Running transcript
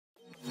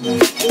Hey,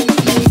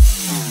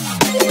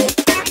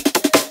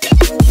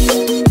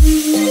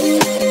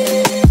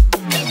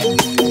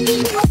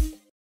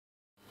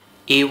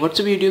 what's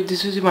up YouTube,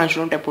 this is Himanshu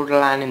from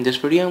TRWP, and in this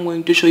video I'm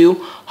going to show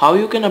you how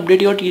you can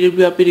update your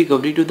TRWP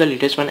recovery to the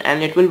latest one,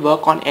 and it will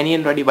work on any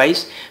Android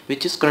device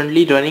which is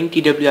currently running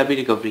TRWP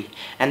recovery.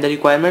 And the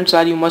requirements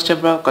are you must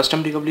have a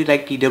custom recovery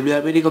like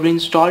TRWP recovery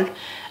installed,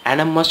 and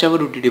a must have a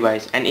rooted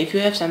device. And if you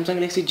have Samsung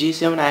Galaxy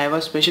J7, I have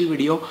a special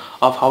video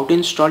of how to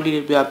install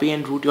TRWP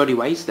and root your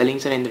device. The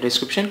links are in the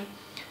description.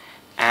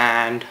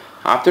 And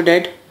after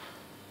that,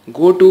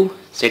 go to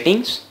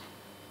settings,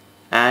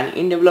 and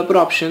in developer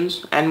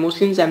options, and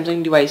mostly in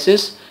Samsung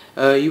devices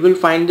you will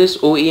find this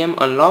OEM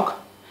unlock.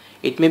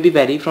 It may be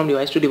vary from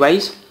device to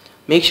device.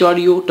 Make sure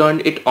you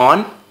turned it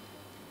on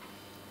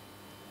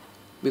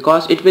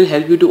because it will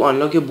help you to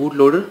unlock your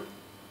bootloader,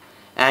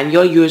 and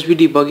your USB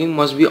debugging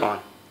must be on.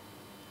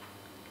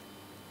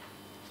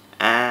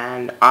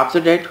 And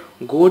after that,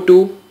 go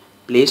to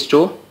Play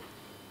Store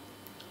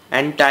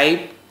and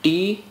type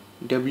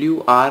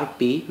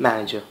TRWP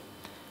manager.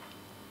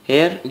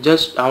 Here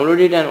just download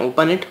it and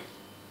open it.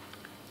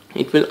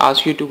 It will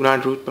ask you to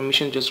grant root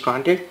permission, just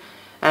grant it.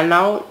 And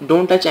now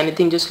don't touch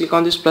anything, just click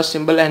on this plus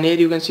symbol, and here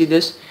you can see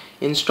this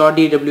install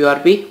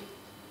TRWP.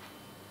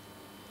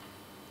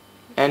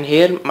 And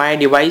here my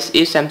device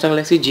is Samsung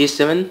Galaxy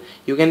J7.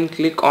 You can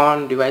click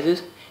on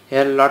devices.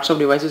 Here lots of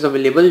devices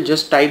available.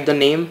 Just type the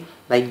name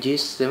like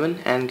J7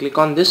 and click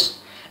on this,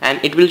 and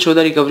it will show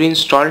the recovery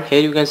installed.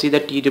 Here you can see the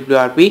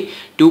TRWP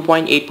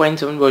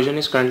 2.8.7 version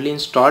is currently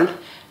installed.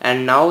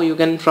 And now you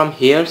can from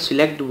here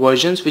select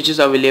versions which is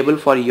available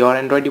for your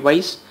Android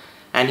device,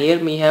 and here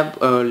we have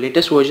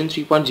latest version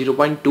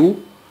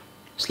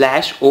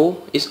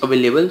 3.0.2/O is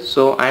available.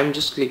 So I am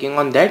just clicking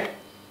on that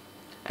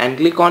and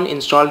click on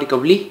install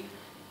recovery,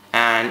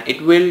 and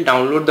it will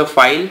download the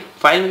file.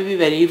 File may be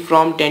vary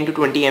from 10 to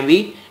 20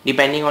 MB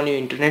depending on your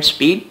internet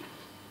speed.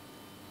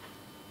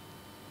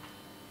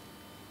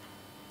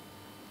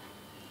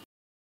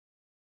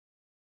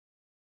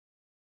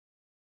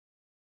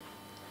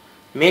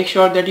 Make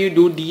sure that you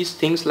do these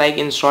things like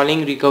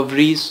installing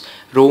recoveries,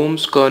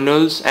 ROMs,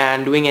 kernels,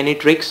 and doing any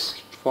tricks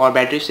for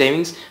battery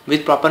savings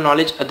with proper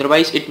knowledge.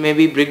 Otherwise it may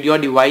be bricked your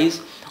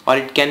device, or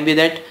it can be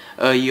that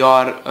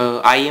your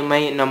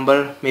IMEI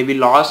number may be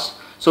lost.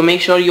 So make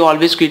sure you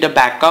always create a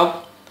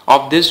backup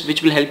of this,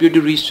 which will help you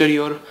to restore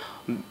your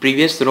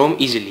previous ROM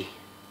easily.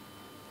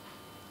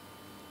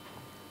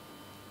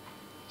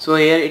 So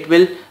here it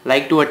will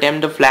like to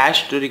attempt the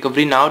flash to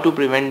recovery now. To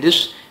prevent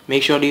this,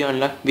 make sure you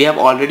unlock. We have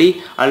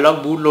already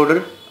unlocked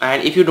bootloader,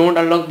 and if you don't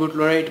unlock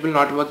bootloader, it will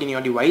not work in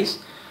your device.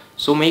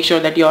 So make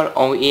sure that your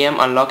OEM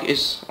unlock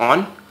is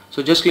on.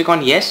 So just click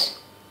on yes.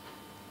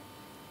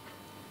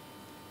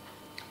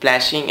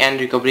 Flashing and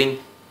recovering.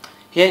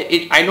 Here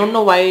I don't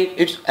know why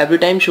it's every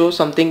time shows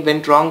something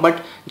went wrong,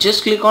 but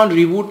just click on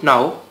reboot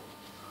now,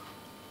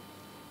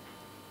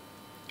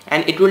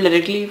 and it will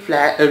directly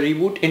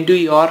reboot into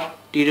your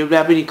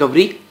TRWP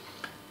recovery.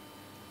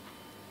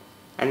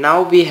 And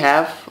now we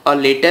have a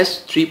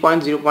latest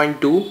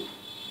 3.0.2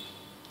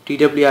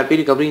 TRWP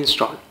recovery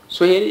installed.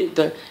 So here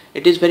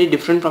it is very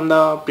different from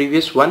the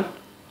previous one,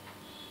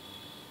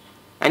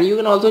 and you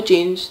can also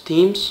change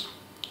themes.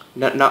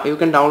 Now you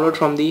can download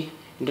from the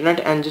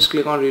internet and just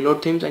click on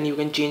reload themes, and you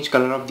can change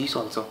color of these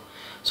also.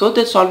 So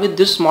that's all with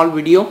this small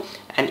video,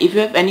 and if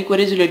you have any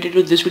queries related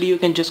to this video, you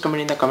can just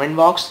comment in the comment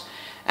box.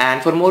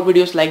 And for more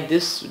videos like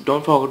this,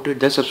 don't forget to hit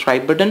the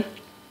subscribe button.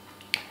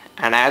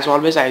 And as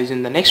always, I will see you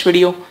in the next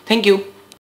video. Thank you.